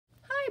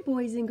Hi,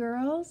 boys and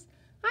girls.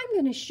 I'm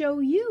going to show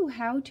you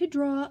how to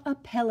draw a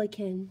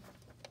pelican.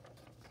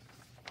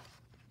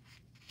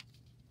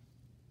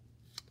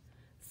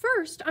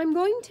 First, I'm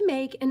going to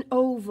make an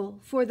oval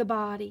for the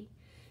body.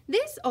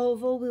 This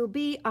oval will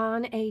be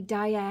on a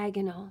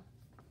diagonal.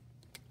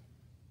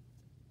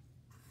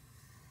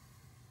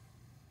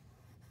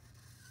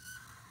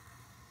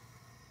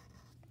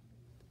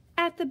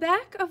 At the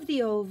back of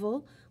the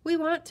oval, we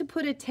want to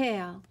put a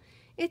tail.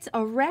 It's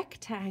a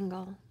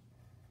rectangle.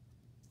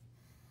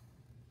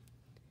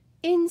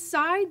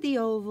 Inside the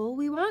oval,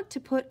 we want to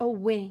put a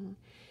wing.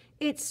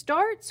 It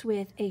starts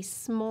with a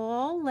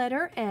small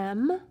letter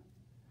M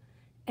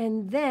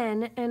and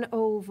then an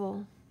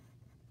oval.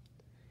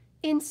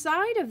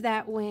 Inside of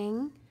that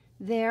wing,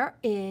 there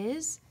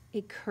is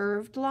a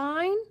curved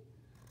line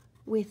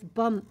with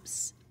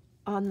bumps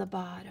on the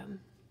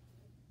bottom.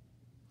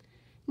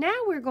 Now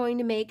we're going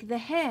to make the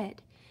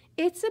head.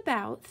 It's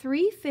about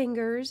 3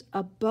 fingers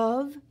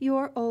above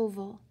your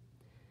oval.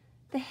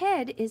 The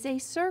head is a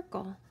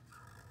circle.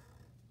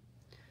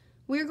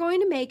 We're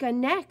going to make a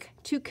neck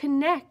to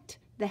connect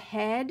the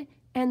head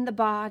and the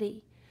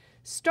body.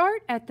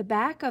 Start at the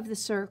back of the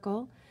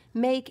circle,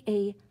 make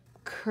a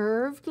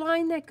curved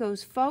line that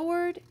goes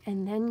forward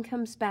and then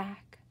comes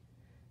back.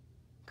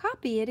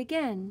 Copy it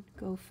again.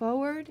 Go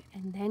forward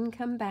and then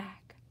come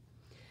back.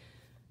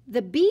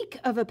 The beak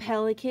of a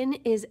pelican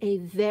is a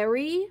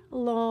very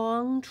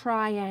long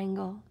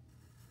triangle.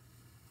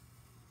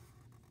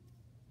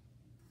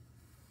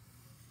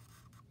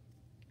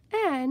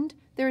 And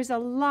there's a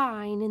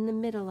line in the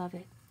middle of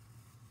it.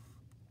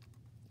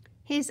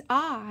 His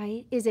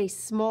eye is a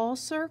small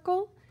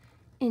circle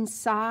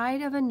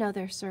inside of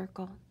another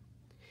circle.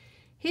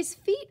 His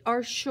feet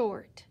are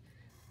short.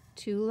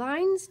 2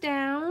 lines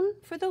down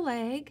for the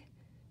leg,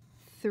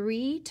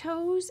 3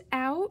 toes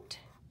out,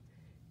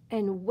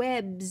 and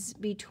webs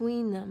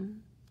between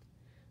them.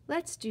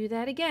 Let's do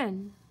that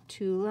again.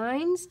 2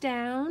 lines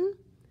down,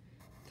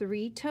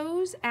 3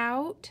 toes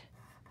out,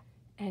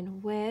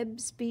 and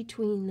webs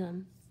between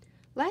them.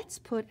 Let's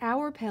put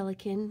our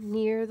pelican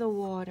near the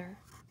water.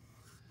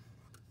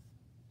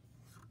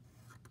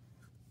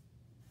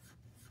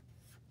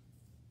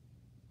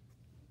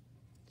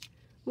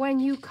 When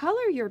you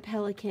color your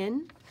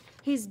pelican,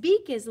 his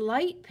beak is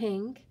light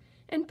pink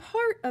and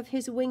part of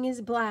his wing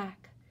is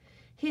black.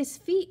 His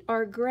feet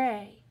are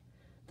gray.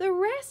 The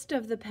rest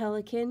of the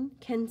pelican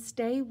can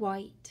stay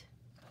white.